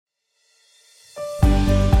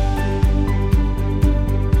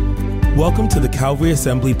Welcome to the Calvary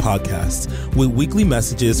Assembly Podcast, with weekly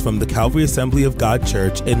messages from the Calvary Assembly of God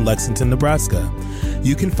Church in Lexington, Nebraska.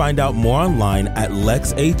 You can find out more online at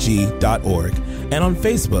lexag.org and on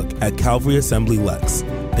Facebook at Calvary Assembly Lex.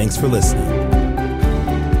 Thanks for listening.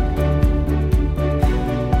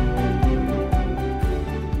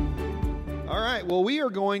 All right, well, we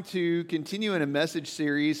are going to continue in a message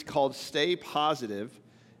series called Stay Positive.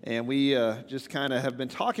 And we just kind of have been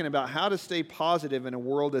talking about how to stay positive in a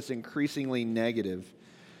world that's increasingly negative.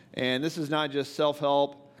 And this is not just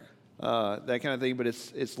self-help, that kind of thing, but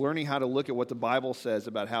it's learning how to look at what the Bible says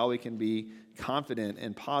about how we can be confident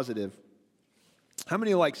and positive. How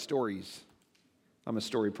many like stories? I'm a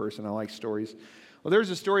story person. I like stories. Well, there's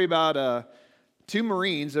a story about two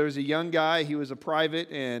Marines. There was a young guy. He was a private,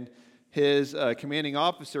 and his commanding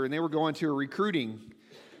officer, and they were going to a recruiting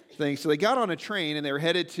thing. So they got on a train and they were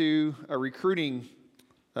headed to a recruiting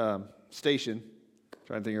station.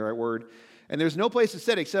 Trying to think of the right word. And there's no place to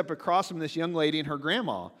sit except across from this young lady and her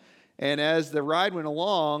grandma. And as the ride went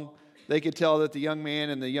along, they could tell that the young man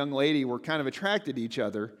and the young lady were kind of attracted to each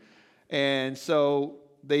other. And so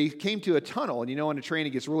they came to a tunnel. And you know, on a train, it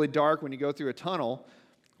gets really dark when you go through a tunnel.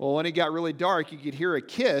 Well, when it got really dark, you could hear a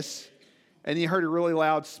kiss, and you heard a really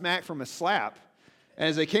loud smack from a slap. And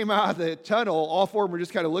as they came out of the tunnel, all four of them were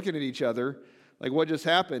just kind of looking at each other, like, what just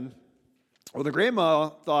happened? Well, the grandma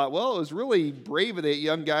thought, well, it was really brave of that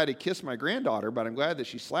young guy to kiss my granddaughter, but I'm glad that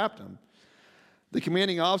she slapped him. The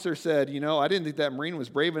commanding officer said, you know, I didn't think that Marine was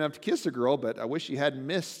brave enough to kiss the girl, but I wish he hadn't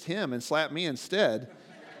missed him and slapped me instead.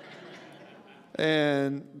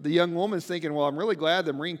 And the young woman's thinking, well, I'm really glad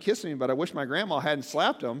the Marine kissed me, but I wish my grandma hadn't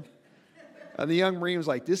slapped him. And the young Marine was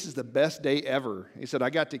like, this is the best day ever. He said, I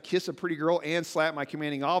got to kiss a pretty girl and slap my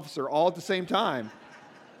commanding officer all at the same time.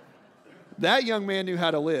 That young man knew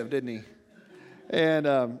how to live, didn't he?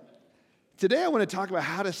 And today I want to talk about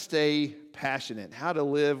how to stay passionate, how to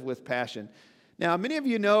live with passion. Now, many of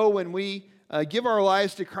you know when we give our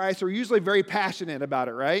lives to Christ, we're usually very passionate about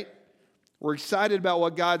it, right? We're excited about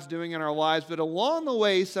what God's doing in our lives, but along the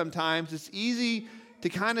way, sometimes it's easy to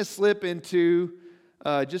kind of slip into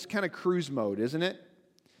just kind of cruise mode, isn't it?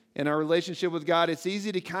 In our relationship with God, it's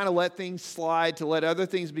easy to kind of let things slide, to let other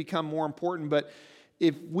things become more important. But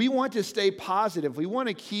if we want to stay positive, we want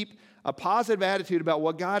to keep a positive attitude about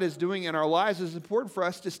what God is doing in our lives, it's important for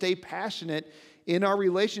us to stay passionate in our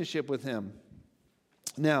relationship with Him.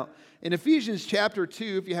 Now, in Ephesians chapter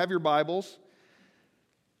 2, if you have your Bibles,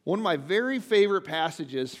 one of my very favorite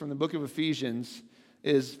passages from the book of Ephesians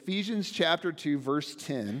is Ephesians chapter 2, verse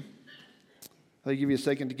 10. I'll give you a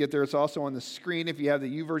second to get there. It's also on the screen. If you have the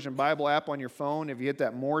YouVersion Bible app on your phone, if you hit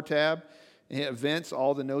that More tab and hit Events,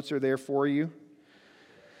 all the notes are there for you.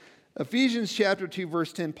 Ephesians chapter 2,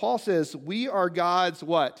 verse 10, Paul says, we are God's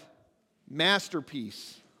what?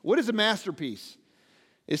 Masterpiece. What is a masterpiece?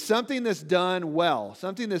 It's something that's done well,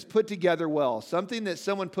 something that's put together well, something that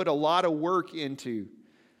someone put a lot of work into.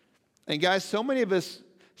 And guys, so many of us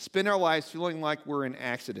spend our lives feeling like we're an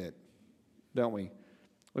accident, don't we?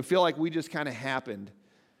 We feel like we just kind of happened.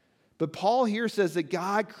 But Paul here says that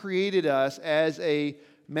God created us as a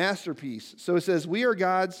masterpiece. So it says we are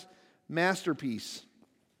God's masterpiece.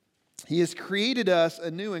 He has created us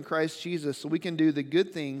anew in Christ Jesus so we can do the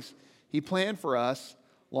good things He planned for us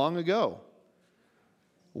long ago.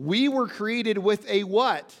 We were created with a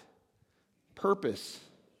what? Purpose.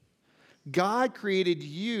 God created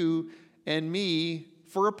you and me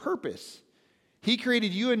for a purpose. He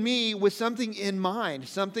created you and me with something in mind,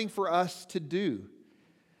 something for us to do.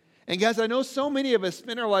 And guys, I know so many of us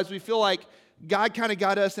spend our lives, we feel like God kind of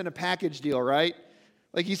got us in a package deal, right?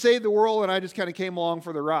 Like He saved the world and I just kind of came along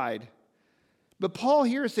for the ride. But Paul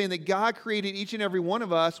here is saying that God created each and every one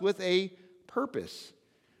of us with a purpose.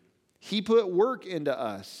 He put work into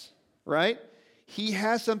us, right? He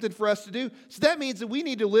has something for us to do. So that means that we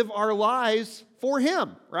need to live our lives for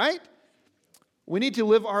Him, right? We need to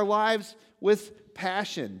live our lives with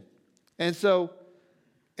passion. And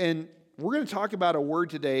we're going to talk about a word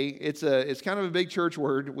today. It's kind of a big church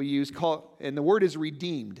word we use, and the word is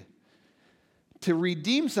redeemed. To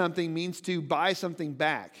redeem something means to buy something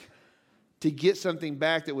back, to get something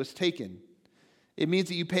back that was taken. It means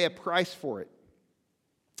that you pay a price for it.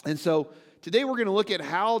 And so today we're going to look at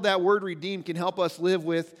how that word redeemed can help us live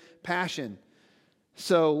with passion.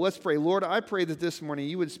 So let's pray. Lord, I pray that this morning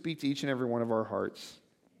you would speak to each and every one of our hearts.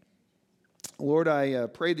 Lord, I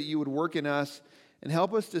pray that you would work in us and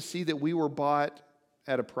help us to see that we were bought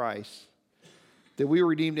at a price, that we were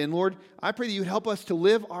redeemed. And Lord, I pray that you would help us to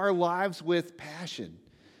live our lives with passion.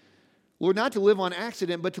 Lord, not to live on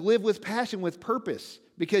accident, but to live with passion, with purpose,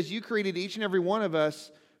 because you created each and every one of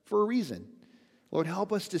us for a reason. Lord,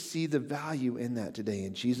 help us to see the value in that today.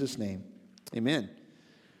 In Jesus' name, amen.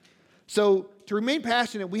 So to remain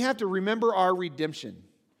passionate, we have to remember our redemption.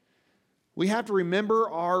 We have to remember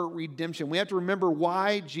our redemption. We have to remember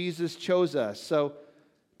why Jesus chose us. So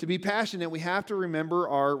to be passionate, we have to remember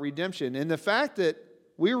our redemption. And the fact that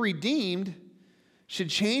we're redeemed should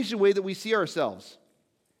change the way that we see ourselves.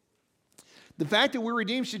 The fact that we're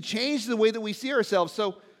redeemed should change the way that we see ourselves.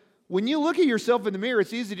 So when you look at yourself in the mirror,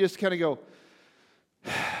 it's easy to just kind of go,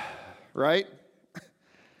 right?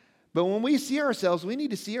 But when we see ourselves, we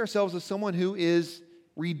need to see ourselves as someone who is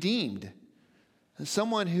redeemed, as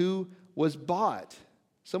someone who was bought,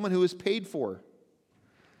 someone who was paid for.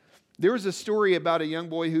 There was a story about a young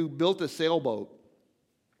boy who built a sailboat.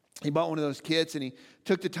 He bought one of those kits, and he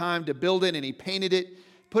took the time to build it, and he painted it,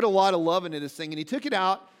 put a lot of love into this thing, and he took it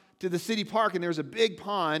out to the city park, and there was a big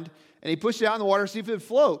pond, and he pushed it out in the water to see if it would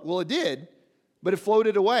float. Well, it did, but it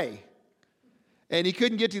floated away. And he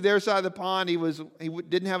couldn't get to the other side of the pond. He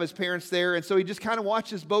didn't have his parents there, and so he just kind of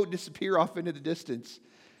watched his boat disappear off into the distance.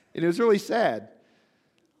 And it was really sad.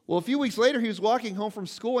 Well, a few weeks later, he was walking home from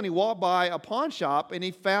school, and he walked by a pawn shop, and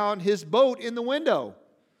he found his boat in the window.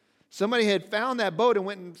 Somebody had found that boat and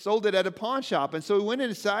went and sold it at a pawn shop. And so he went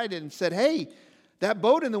inside and said, "Hey, that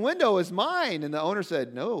boat in the window is mine." And the owner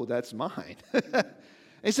said, "No, that's mine." And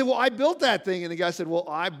he said, "Well, I built that thing." And the guy said, "Well,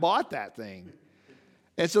 I bought that thing."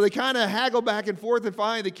 And so they kind of haggled back and forth, and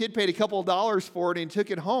finally the kid paid a couple of dollars for it and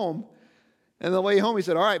took it home. And on the way home, he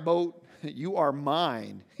said, "All right, boat, you are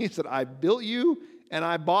mine." He said, "I built you and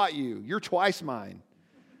I bought you. You're twice mine."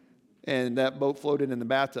 And that boat floated in the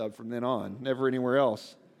bathtub from then on, never anywhere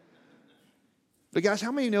else. But guys,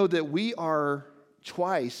 how many know that we are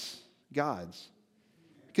twice God's?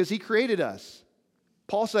 Because he created us.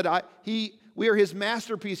 Paul said we are his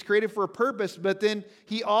masterpiece, created for a purpose, but then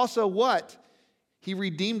he also what? He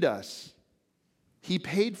redeemed us. He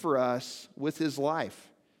paid for us with his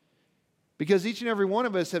life. Because each and every one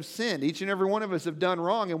of us have sinned. Each and every one of us have done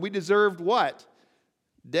wrong, and we deserved what?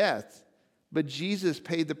 Death. But Jesus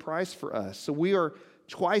paid the price for us. So we are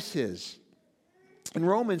twice his. In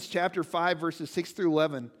Romans chapter 5, verses 6 through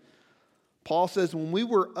 11, Paul says, "When we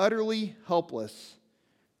were utterly helpless,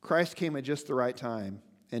 Christ came at just the right time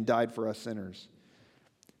and died for us sinners."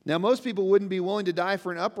 Now, most people wouldn't be willing to die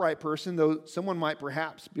for an upright person, though someone might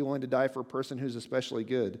perhaps be willing to die for a person who's especially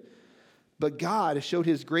good. But God showed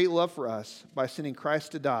his great love for us by sending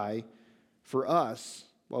Christ to die for us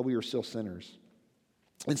while we were still sinners.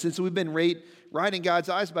 And since we've been right in God's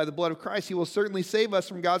eyes by the blood of Christ, he will certainly save us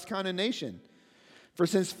from God's condemnation. For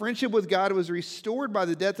since friendship with God was restored by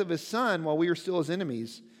the death of his Son while we were still his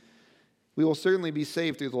enemies, we will certainly be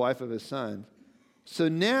saved through the life of his Son. So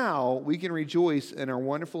now we can rejoice in our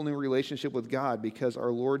wonderful new relationship with God because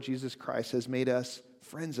our Lord Jesus Christ has made us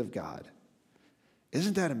friends of God.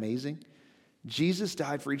 Isn't that amazing? Jesus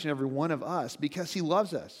died for each and every one of us because he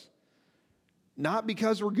loves us. Not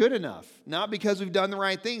because we're good enough, not because we've done the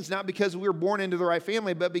right things, not because we were born into the right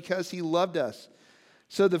family, but because he loved us.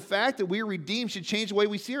 So the fact that we're redeemed should change the way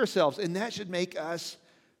we see ourselves, and that should make us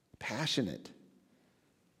passionate.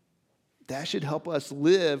 That should help us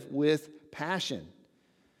live with passion.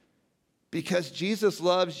 Because Jesus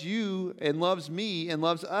loves you and loves me and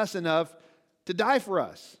loves us enough to die for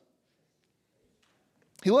us.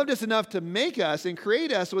 He loved us enough to make us and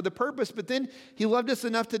create us with a purpose, but then he loved us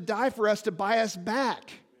enough to die for us to buy us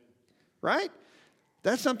back. Right?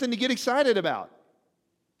 That's something to get excited about.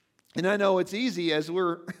 And I know it's easy as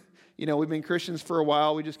we've been Christians for a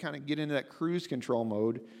while, we just kind of get into that cruise control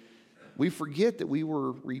mode. We forget that we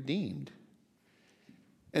were redeemed.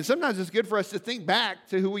 And sometimes it's good for us to think back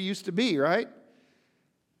to who we used to be, right?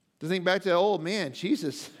 To think back to, oh man,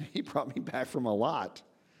 Jesus, he brought me back from a lot.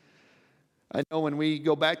 I know when we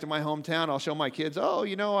go back to my hometown, I'll show my kids,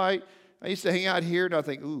 I used to hang out here, and I'll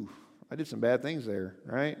think, ooh, I did some bad things there,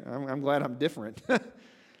 right? I'm glad I'm different.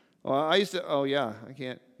 Well,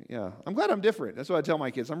 I'm glad I'm different. That's what I tell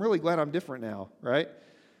my kids. I'm really glad I'm different now, right?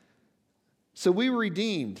 So we were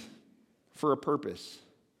redeemed for a purpose.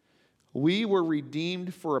 We were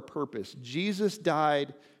redeemed for a purpose. Jesus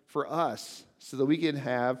died for us so that we can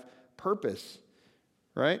have purpose,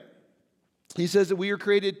 right? He says that we are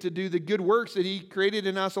created to do the good works that he created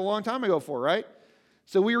in us a long time ago for, right?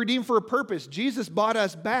 So we were redeemed for a purpose. Jesus bought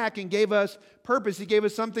us back and gave us purpose. He gave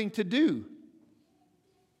us something to do.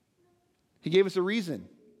 He gave us a reason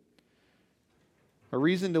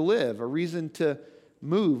to live, a reason to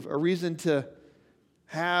move, a reason to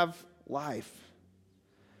have life.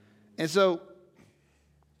 And so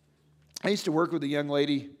I used to work with a young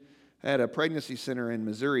lady at a pregnancy center in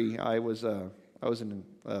Missouri. I was a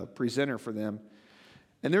presenter for them.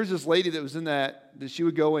 And there's this lady that was in that she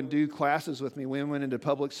would go and do classes with me. We went into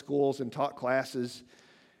public schools and taught classes.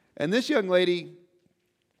 And this young lady,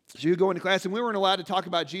 she would go into class, and we weren't allowed to talk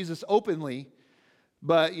about Jesus openly.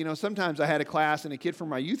 But, sometimes I had a class, and a kid from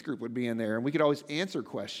my youth group would be in there, and we could always answer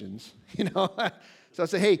questions, So I'd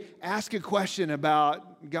say, hey, ask a question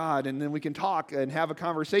about God, and then we can talk and have a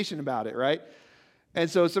conversation about it, right? And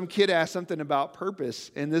so some kid asked something about purpose,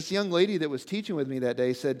 and this young lady that was teaching with me that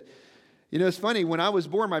day said, it's funny, when I was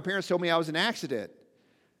born, my parents told me I was an accident.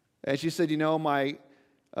 And she said, my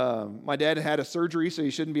dad had a surgery, so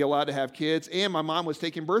he shouldn't be allowed to have kids, and my mom was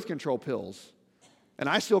taking birth control pills, and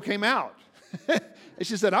I still came out. And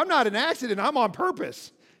she said, I'm not an accident, I'm on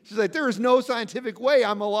purpose. She's like, there is no scientific way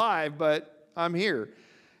I'm alive, but I'm here.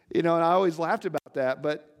 And I always laughed about that,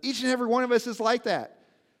 but each and every one of us is like that.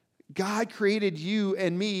 God created you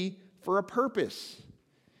and me for a purpose.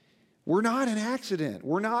 We're not an accident.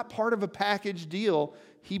 We're not part of a package deal.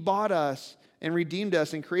 He bought us and redeemed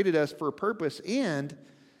us and created us for a purpose, and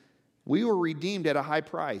we were redeemed at a high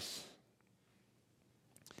price.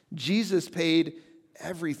 Jesus paid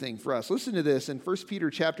everything for us. Listen to this in 1 Peter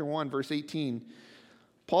chapter 1, verse 18.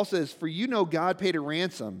 Paul says, for you know God paid a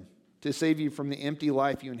ransom to save you from the empty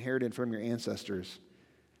life you inherited from your ancestors.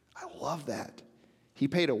 I love that. He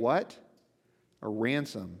paid a what? A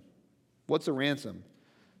ransom. What's a ransom?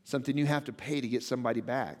 Something you have to pay to get somebody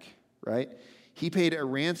back, right? He paid a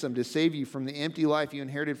ransom to save you from the empty life you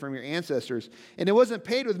inherited from your ancestors. And it wasn't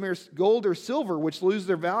paid with mere gold or silver, which lose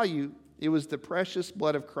their value. It was the precious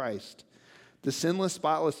blood of Christ, the sinless,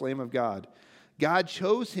 spotless Lamb of God. God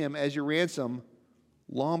chose him as your ransom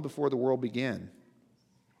long before the world began.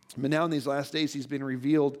 But now in these last days, he's been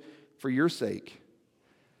revealed for your sake.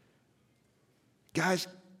 Guys,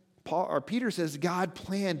 Peter says God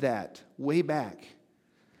planned that way back.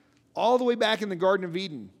 All the way back in the Garden of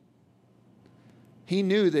Eden. He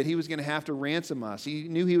knew that he was going to have to ransom us. He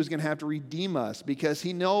knew he was going to have to redeem us because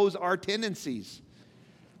he knows our tendencies.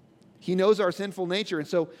 He knows our sinful nature. And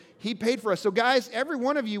so he paid for us. So guys, every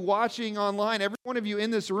one of you watching online, every one of you in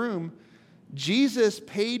this room, Jesus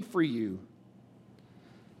paid for you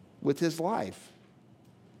with his life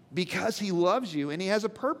because he loves you and he has a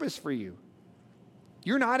purpose for you.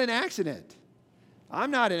 You're not an accident. I'm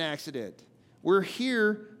not an accident. We're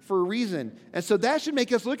here for a reason. And so that should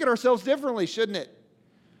make us look at ourselves differently, shouldn't it?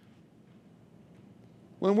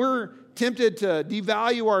 When we're tempted to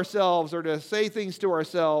devalue ourselves or to say things to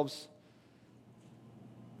ourselves,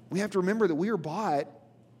 we have to remember that we are bought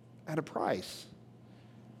at a price.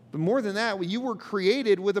 But more than that, you were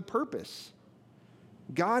created with a purpose.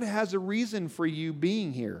 God has a reason for you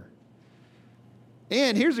being here.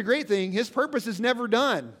 And here's the great thing, his purpose is never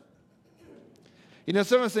done.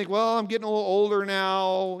 Some of us think, well, I'm getting a little older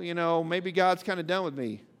now, maybe God's kind of done with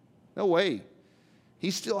me. No way.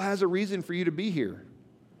 He still has a reason for you to be here.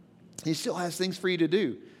 He still has things for you to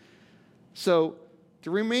do. So to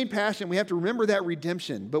remain passionate, we have to remember that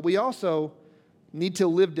redemption, but we also need to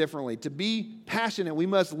live differently. To be passionate, we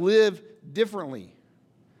must live differently.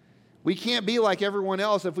 We can't be like everyone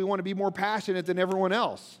else if we want to be more passionate than everyone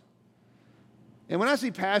else. And when I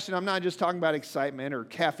say passion, I'm not just talking about excitement or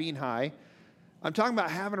caffeine high. I'm talking about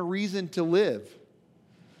having a reason to live.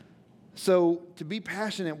 So to be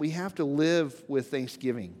passionate, we have to live with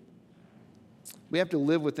thanksgiving. We have to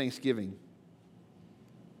live with thanksgiving.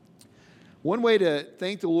 One way to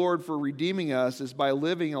thank the Lord for redeeming us is by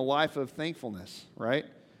living a life of thankfulness, right?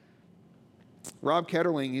 Rob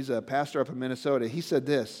Ketterling, he's a pastor up in Minnesota, he said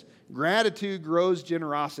this, gratitude grows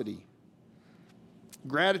generosity.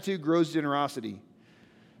 Gratitude grows generosity.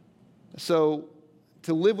 So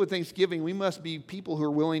to live with thanksgiving, we must be people who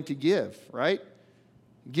are willing to give, right?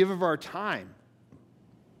 Give of our time.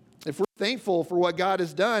 If we're thankful for what God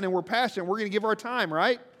has done and we're passionate, we're going to give our time,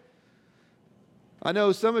 right? I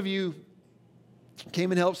know some of you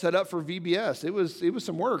came and helped set up for VBS. It was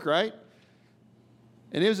some work, right?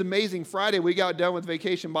 And it was amazing. Friday, we got done with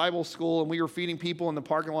Vacation Bible School, and we were feeding people in the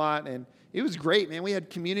parking lot, and it was great, man. We had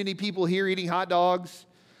community people here eating hot dogs,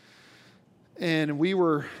 and we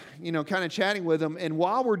were, kind of chatting with them. And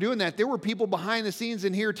while we're doing that, there were people behind the scenes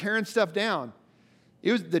in here tearing stuff down.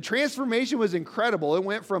 The transformation was incredible. It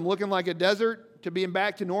went from looking like a desert to being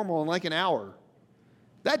back to normal in like an hour.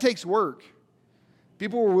 That takes work.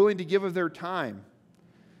 People were willing to give of their time.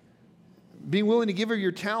 Being willing to give of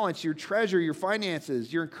your talents, your treasure, your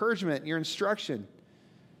finances, your encouragement, your instruction.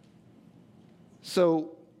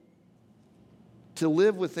 So, to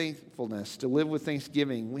live with thankfulness, to live with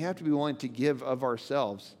thanksgiving, we have to be willing to give of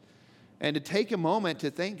ourselves and to take a moment to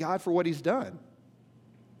thank God for what he's done.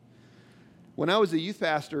 When I was a youth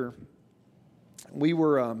pastor, we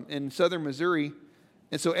were in southern Missouri,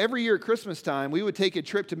 And so every year at Christmas time, we would take a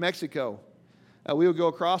trip to Mexico. We would go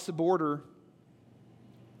across the border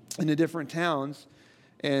into different towns.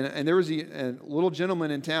 And there was a little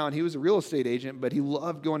gentleman in town. He was a real estate agent, but he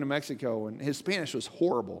loved going to Mexico. And his Spanish was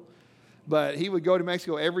horrible. But he would go to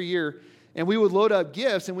Mexico every year. And we would load up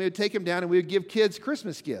gifts, and we would take them down, and we would give kids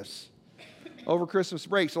Christmas gifts over Christmas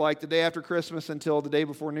break. So like the day after Christmas until the day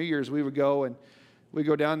before New Year's, we would go, and we'd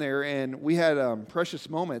go down there. And we had Precious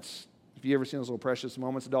Moments. If you ever seen those little Precious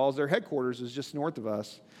Moments dolls, their headquarters is just north of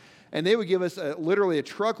us. And they would give us literally a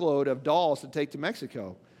truckload of dolls to take to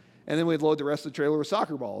Mexico. And then we'd load the rest of the trailer with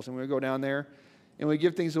soccer balls. And we would go down there and we'd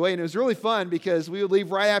give things away. And it was really fun because we would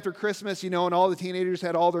leave right after Christmas, and all the teenagers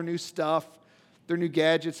had all their new stuff, their new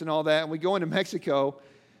gadgets and all that. And we'd go into Mexico,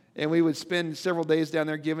 and we would spend several days down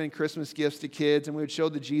there giving Christmas gifts to kids. And we would show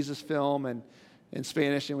the Jesus film in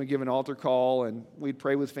Spanish, and we'd give an altar call, and we'd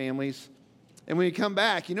pray with families. And when you come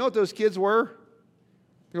back, you know what those kids were?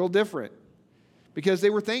 They're all different because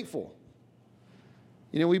they were thankful.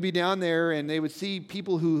 We'd be down there, and they would see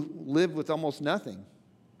people who lived with almost nothing,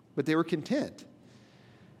 but they were content.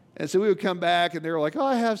 And so we would come back, and they were like, oh,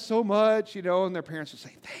 I have so much, and their parents would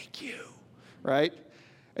say, thank you, right?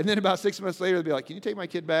 And then about 6 months later, they'd be like, can you take my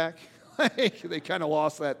kid back? They kind of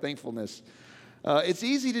lost that thankfulness. It's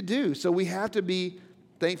easy to do, so we have to be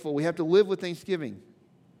thankful. We have to live with Thanksgiving.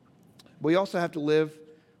 We also have to live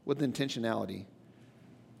with intentionality.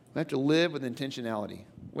 We have to live with intentionality.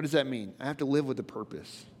 What does that mean? I have to live with a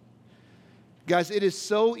purpose. Guys, it is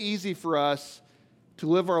so easy for us to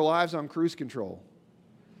live our lives on cruise control.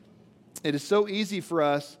 It is so easy for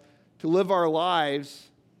us to live our lives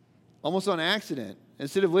almost on accident.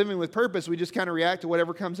 Instead of living with purpose, we just kind of react to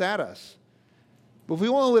whatever comes at us. But if we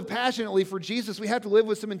want to live passionately for Jesus, we have to live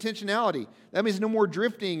with some intentionality. That means no more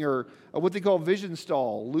drifting or what they call vision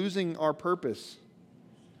stall, losing our purpose.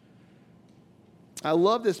 I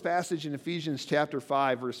love this passage in Ephesians chapter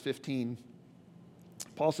 5, verse 15.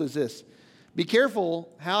 Paul says this, be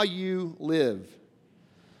careful how you live.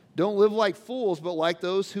 Don't live like fools, but like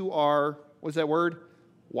those who are, what's that word?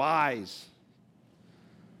 Wise.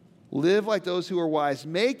 Live like those who are wise.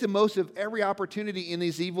 Make the most of every opportunity in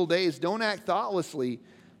these evil days. Don't act thoughtlessly,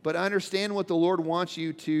 but understand what the Lord wants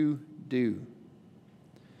you to do.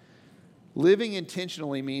 Living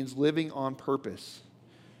intentionally means living on purpose.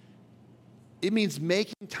 It means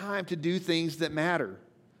making time to do things that matter.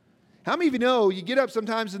 How many of you know you get up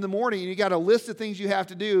sometimes in the morning and you got a list of things you have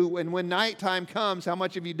to do, and when nighttime comes, how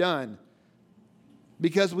much have you done?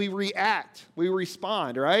 Because we react, we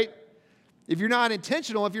respond, right? If you're not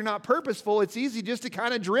intentional, if you're not purposeful, it's easy just to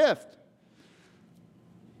kind of drift.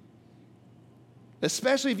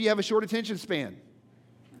 Especially if you have a short attention span.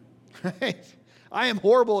 Right? I am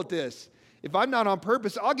horrible at this. If I'm not on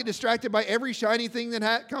purpose, I'll get distracted by every shiny thing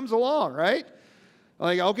that comes along, right?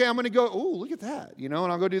 Like, okay, I'm going to go, oh, look at that, and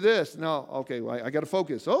I'll go do this. No, okay, well, I got to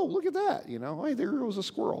focus. Oh, look at that, hey, there was a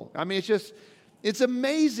squirrel. I mean, it's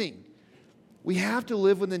amazing. We have to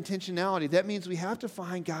live with intentionality. That means we have to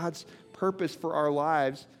find God's purpose for our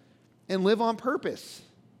lives and live on purpose.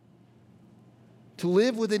 To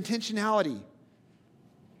live with intentionality.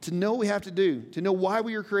 To know what we have to do. To know why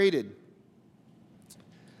we were created.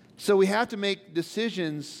 So we have to make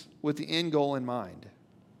decisions with the end goal in mind.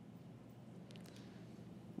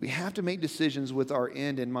 We have to make decisions with our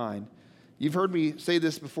end in mind. You've heard me say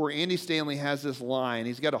this before. Andy Stanley has this line.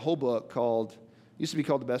 He's got a whole book used to be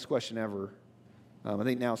called The Best Question Ever. I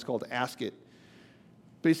think now it's called Ask It.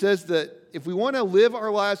 But he says that if we want to live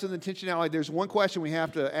our lives with intentionality, there's one question we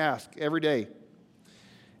have to ask every day.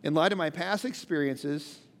 In light of my past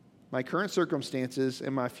experiences, my current circumstances,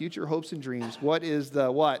 and my future hopes and dreams, what is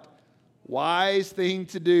the what? Wise thing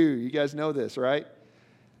to do. You guys know this, right?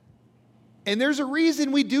 And there's a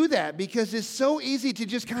reason we do that, because it's so easy to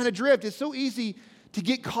just kind of drift. It's so easy to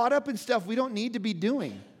get caught up in stuff we don't need to be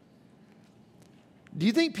doing. Do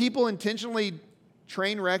you think people intentionally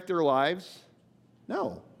train wreck their lives?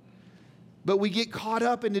 No. But we get caught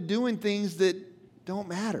up into doing things that don't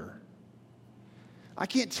matter. I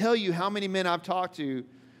can't tell you how many men I've talked to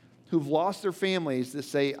who've lost their families that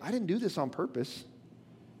say, I didn't do this on purpose.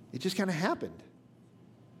 It just kind of happened.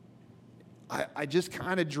 I just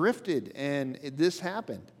kind of drifted and this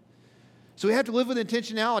happened. So we have to live with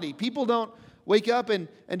intentionality. People don't wake up and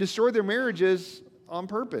destroy their marriages on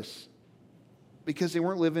purpose because they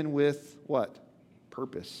weren't living with what?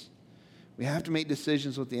 Purpose. We have to make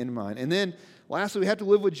decisions with the end in mind. And then lastly, we have to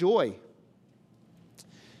live with joy.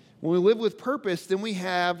 When we live with purpose, then we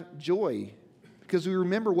have joy because we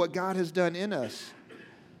remember what God has done in us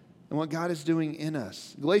and what God is doing in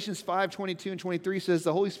us. Galatians 5:22 and 23 says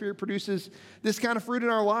the Holy Spirit produces this kind of fruit in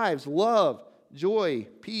our lives: love, joy,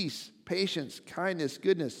 peace, patience, kindness,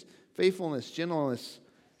 goodness, faithfulness, gentleness,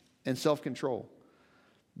 and self-control.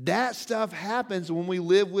 That stuff happens when we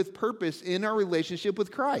live with purpose in our relationship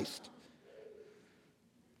with Christ.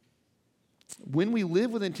 When we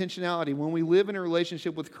live with intentionality, when we live in a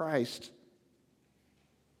relationship with Christ,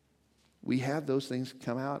 we have those things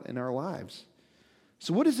come out in our lives.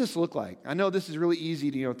 So what does this look like? I know this is really easy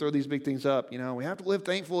to throw these big things up. We have to live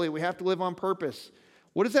thankfully. We have to live on purpose.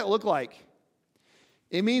 What does that look like?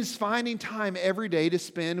 It means finding time every day to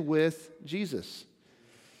spend with Jesus.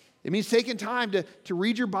 It means taking time to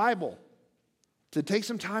read your Bible, to take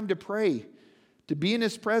some time to pray, to be in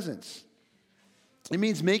His presence. It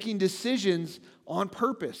means making decisions on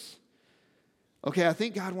purpose. Okay, I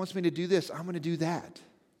think God wants me to do this. I'm going to do that.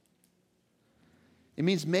 It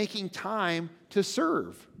means making time to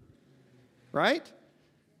serve, right?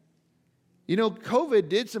 COVID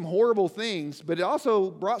did some horrible things, but it also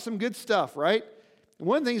brought some good stuff, right?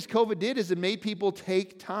 One of the things COVID did is it made people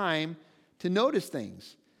take time to notice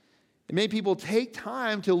things. It made people take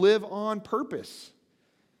time to live on purpose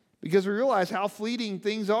because we realize how fleeting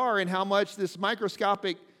things are and how much this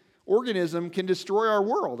microscopic organism can destroy our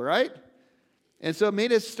world, right? And so it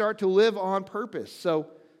made us start to live on purpose. So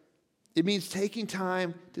it means taking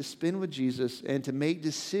time to spend with Jesus and to make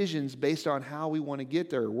decisions based on how we want to get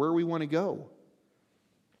there, where we want to go.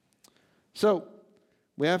 So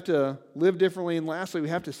we have to live differently, and lastly, we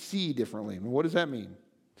have to see differently. And what does that mean?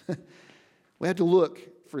 We have to look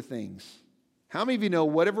for things. How many of you know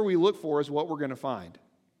whatever we look for is what we're going to find?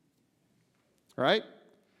 Right?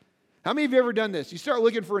 How many of you ever done this? You start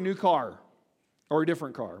looking for a new car or a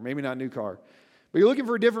different car, maybe not a new car, but you're looking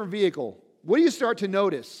for a different vehicle. What do you start to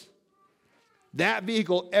notice? That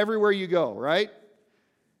vehicle everywhere you go, right?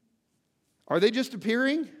 Are they just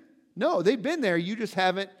appearing? No, they've been there. You just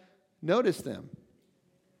haven't noticed them.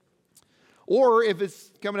 Or if it's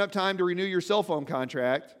coming up time to renew your cell phone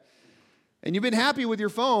contract, and you've been happy with your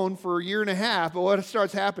phone for a year and a half, but what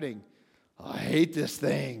starts happening? I hate this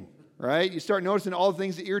thing, right? You start noticing all the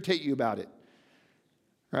things that irritate you about it,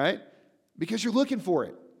 right? Because you're looking for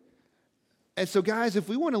it. And so, guys, if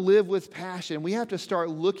we want to live with passion, we have to start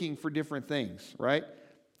looking for different things, right?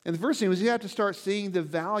 And the first thing is you have to start seeing the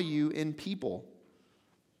value in people.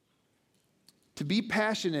 To be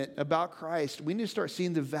passionate about Christ, we need to start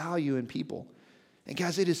seeing the value in people. And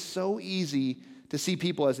guys, it is so easy to see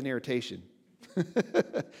people as an irritation.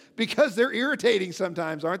 Because they're irritating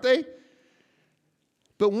sometimes, aren't they?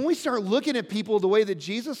 But when we start looking at people the way that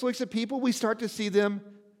Jesus looks at people, we start to see them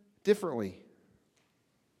differently.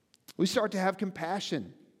 We start to have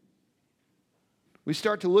compassion. We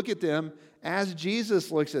start to look at them as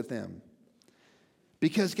Jesus looks at them.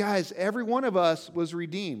 Because, guys, every one of us was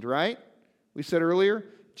redeemed, right? We said earlier,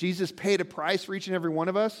 Jesus paid a price for each and every one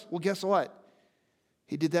of us. Well, guess what?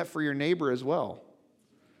 He did that for your neighbor as well.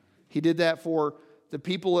 He did that for the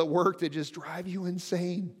people at work that just drive you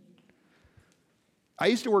insane. I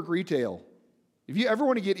used to work retail. If you ever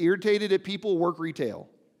want to get irritated at people, work retail.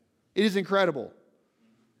 It is incredible.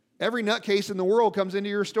 Every nutcase in the world comes into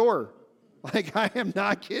your store. Like, I am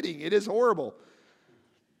not kidding. It is horrible.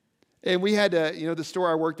 And we had to, the store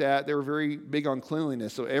I worked at, they were very big on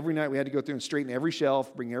cleanliness. So every night we had to go through and straighten every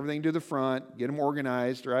shelf, bring everything to the front, get them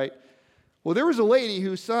organized, right? Well, there was a lady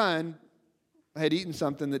whose son had eaten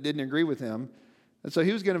something that didn't agree with him. And so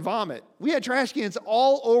he was going to vomit. We had trash cans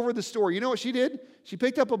all over the store. You know what she did? She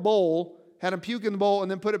picked up a bowl, had him puke in the bowl, and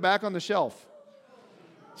then put it back on the shelf.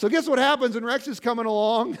 So guess what happens when Rex is coming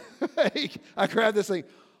along? I grabbed this thing.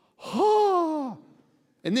 Oh.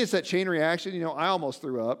 And then it's that chain reaction. I almost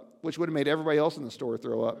threw up, which would have made everybody else in the store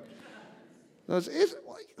throw up.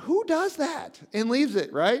 Who does that and leaves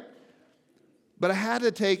it, right? But I had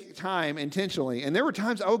to take time intentionally. And there were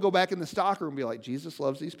times I would go back in the stock room and be like, Jesus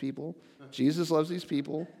loves these people. Jesus loves these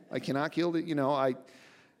people. I cannot kill the,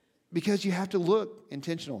 because you have to look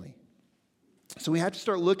intentionally. So we have to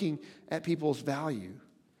start looking at people's value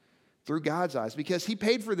through God's eyes because He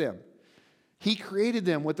paid for them. He created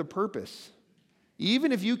them with a purpose.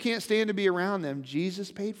 Even if you can't stand to be around them,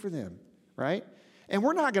 Jesus paid for them, right? And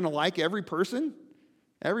we're not going to like every person.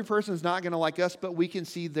 Every person's not going to like us, but we can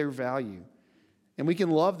see their value. And we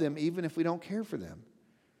can love them even if we don't care for them.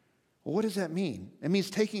 Well, what does that mean? It means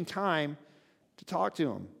taking time to talk to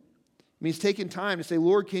them. It means taking time to say,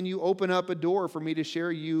 Lord, can you open up a door for me to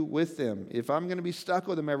share you with them? If I'm going to be stuck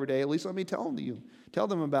with them every day, at least let me tell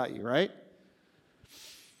them about you, right?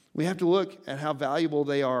 We have to look at how valuable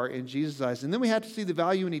they are in Jesus' eyes. And then we have to see the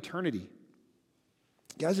value in eternity.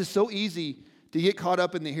 Guys, it's so easy to get caught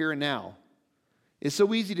up in the here and now. It's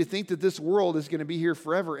so easy to think that this world is going to be here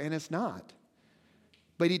forever, and it's not.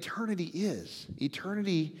 But eternity is.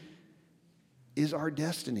 Eternity is our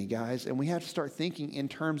destiny, guys, and we have to start thinking in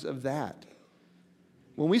terms of that.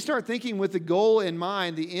 When we start thinking with the goal in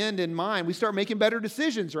mind, the end in mind, we start making better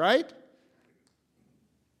decisions, right?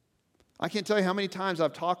 I can't tell you how many times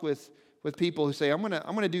I've talked with people who say, I'm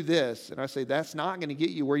gonna do this. And I say, that's not going to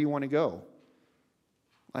get you where you want to go.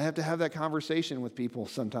 I have to have that conversation with people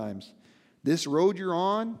sometimes. This road you're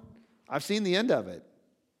on, I've seen the end of it,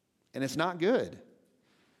 and it's not good.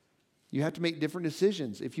 You have to make different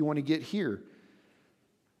decisions if you want to get here.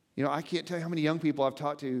 You know, I can't tell you how many young people I've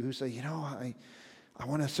talked to who say, you know, I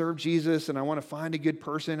want to serve Jesus and I want to find a good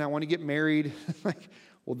person. I want to get married. Like,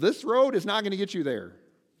 well, this road is not going to get you there.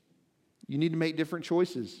 You need to make different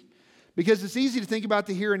choices. Because it's easy to think about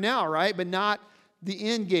the here and now, right? But not the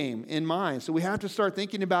end game in mind. So we have to start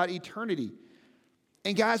thinking about eternity.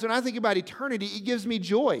 And guys, when I think about eternity, it gives me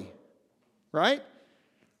joy, right?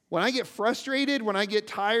 When I get frustrated, when I get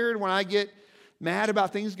tired, when I get mad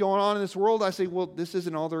about things going on in this world, I say, well, this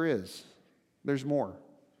isn't all there is. There's more.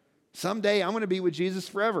 Someday I'm going to be with Jesus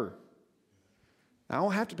forever. I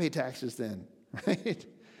won't have to pay taxes then, right?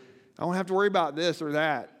 I won't have to worry about this or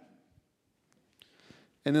that.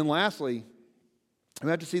 And then lastly, we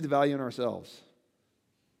have to see the value in ourselves.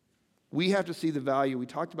 We have to see the value. We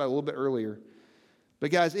talked about it a little bit earlier.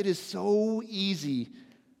 But guys, it is so easy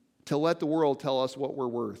to let the world tell us what we're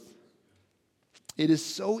worth. It is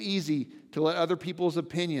so easy to let other people's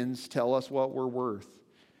opinions tell us what we're worth.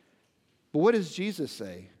 But what does Jesus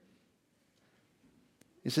say?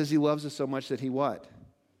 He says he loves us so much that he what?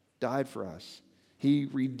 Died for us. He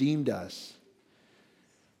redeemed us.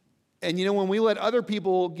 And you know, when we let other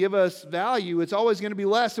people give us value, it's always going to be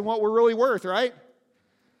less than what we're really worth, right?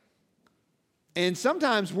 And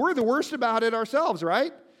sometimes we're the worst about it ourselves,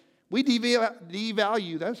 right? We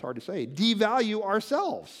devalue, that's hard to say, devalue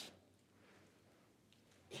ourselves.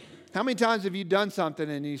 How many times have you done something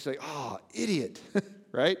and you say, oh, idiot,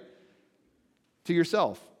 right? To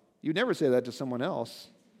yourself. You'd never say that to someone else.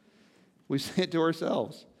 We say it to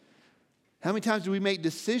ourselves. How many times do we make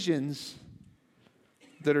decisions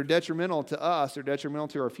that are detrimental to us or detrimental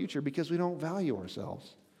to our future because we don't value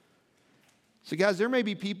ourselves? So guys, there may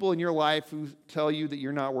be people in your life who tell you that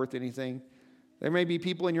you're not worth anything. There may be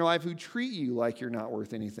people in your life who treat you like you're not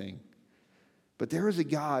worth anything. But there is a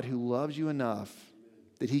God who loves you enough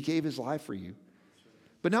that he gave his life for you.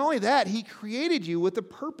 But not only that, he created you with a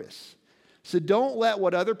purpose. So don't let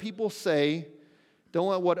what other people say, don't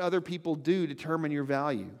let what other people do determine your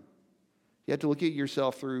value. You have to look at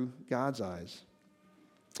yourself through God's eyes.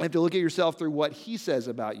 You have to look at yourself through what he says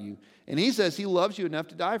about you. And he says he loves you enough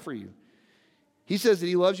to die for you. He says that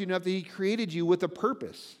he loves you enough that he created you with a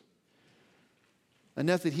purpose.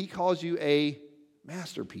 Enough that he calls you a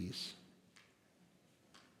masterpiece.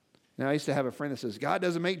 Now, I used to have a friend that says, God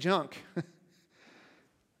doesn't make junk.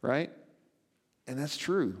 Right? And that's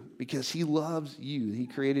true because he loves you. He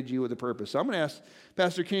created you with a purpose. So I'm going to ask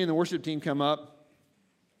Pastor Kenny and the worship team come up.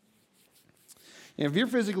 And if you're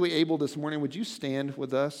physically able this morning, would you stand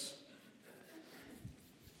with us?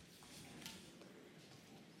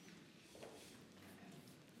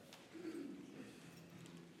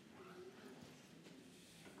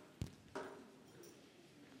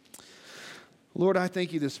 Lord, I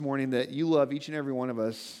thank you this morning that you love each and every one of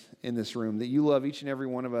us in this room, that you love each and every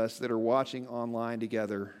one of us that are watching online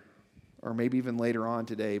together, or maybe even later on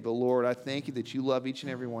today. But Lord, I thank you that you love each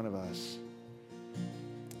and every one of us.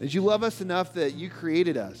 That you love us enough that you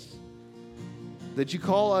created us. That you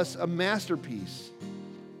call us a masterpiece.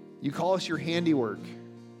 You call us your handiwork.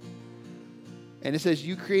 And it says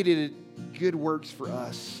you created good works for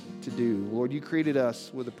us to do. Lord, you created us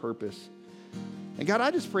with a purpose. And God,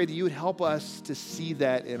 I just pray that you would help us to see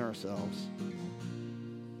that in ourselves.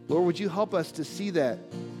 Lord, would you help us to see that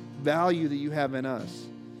value that you have in us?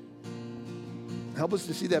 Help us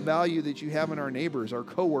to see that value that you have in our neighbors, our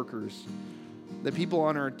coworkers, the people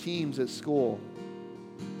on our teams at school,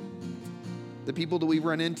 the people that we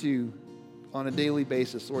run into on a daily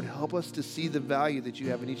basis. Lord, help us to see the value that you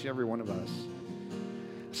have in each and every one of us.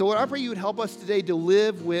 So Lord, I pray you would help us today to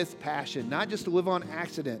live with passion, not just to live on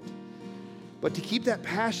accident, but to keep that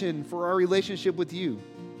passion for our relationship with you.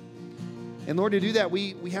 And Lord, to do that,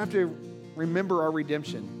 we have to remember our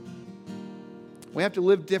redemption. We have to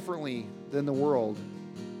live differently than the world.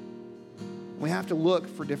 We have to look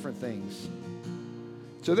for different things.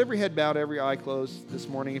 So with every head bowed, every eye closed this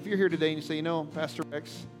morning, if you're here today and you say, you know, Pastor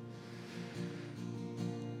Rex,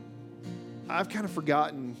 I've kind of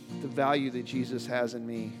forgotten the value that Jesus has in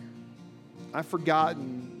me. I've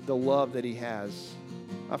forgotten the love that he has.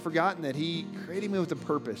 I've forgotten that he created me with a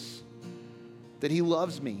purpose, that he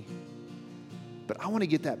loves me. But I want to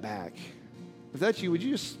get that back. If that's you, would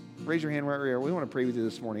you just raise your hand right here? We want to pray with you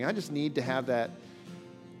this morning. I just need to have that.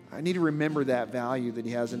 I need to remember that value that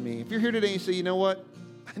he has in me. If you're here today and you say, you know what?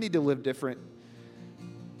 I need to live different.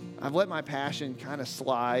 I've let my passion kind of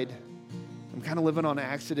slide. I'm kind of living on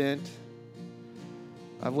accident.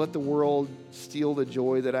 I've let the world steal the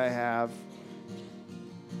joy that I have.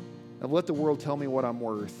 I've let the world tell me what I'm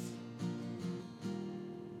worth.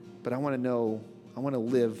 But I want to know, I want to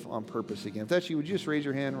live on purpose again. If that's you, would you just raise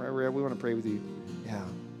your hand right where we want to pray with you? Yeah.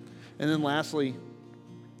 And then lastly,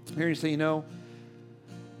 here you say, you know,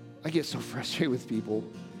 I get so frustrated with people.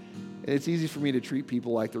 It's easy for me to treat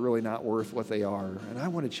people like they're really not worth what they are. And I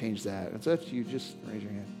want to change that. If that's you, just raise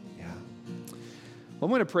your hand. Yeah. Well, I'm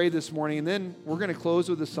going to pray this morning, and then we're going to close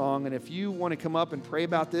with a song. And if you want to come up and pray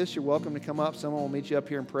about this, you're welcome to come up. Someone will meet you up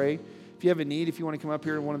here and pray. If you have a need, if you want to come up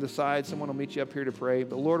here to one of the sides, someone will meet you up here to pray.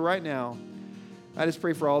 But Lord, right now, I just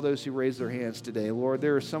pray for all those who raised their hands today. Lord,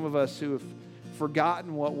 there are some of us who have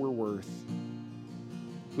forgotten what we're worth.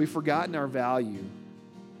 We've forgotten our value.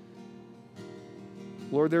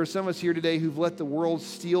 Lord, there are some of us here today who've let the world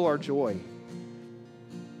steal our joy.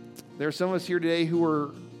 There are some of us here today who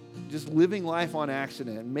are just living life on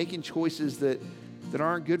accident and making choices that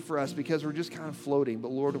aren't good for us because we're just kind of floating.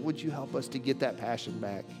 But Lord, would you help us to get that passion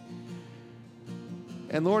back?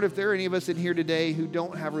 And Lord, if there are any of us in here today who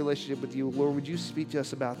don't have a relationship with you, Lord, would you speak to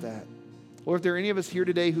us about that? Lord, if there are any of us here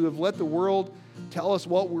today who have let the world tell us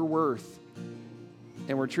what we're worth,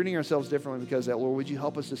 and we're treating ourselves differently because of that, Lord, would you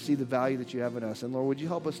help us to see the value that you have in us? And Lord, would you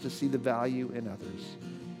help us to see the value in others?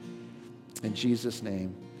 In Jesus'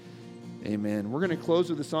 name, amen. We're going to close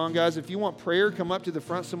with a song, guys. If you want prayer, come up to the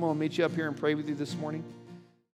front. Someone will meet you up here and pray with you this morning.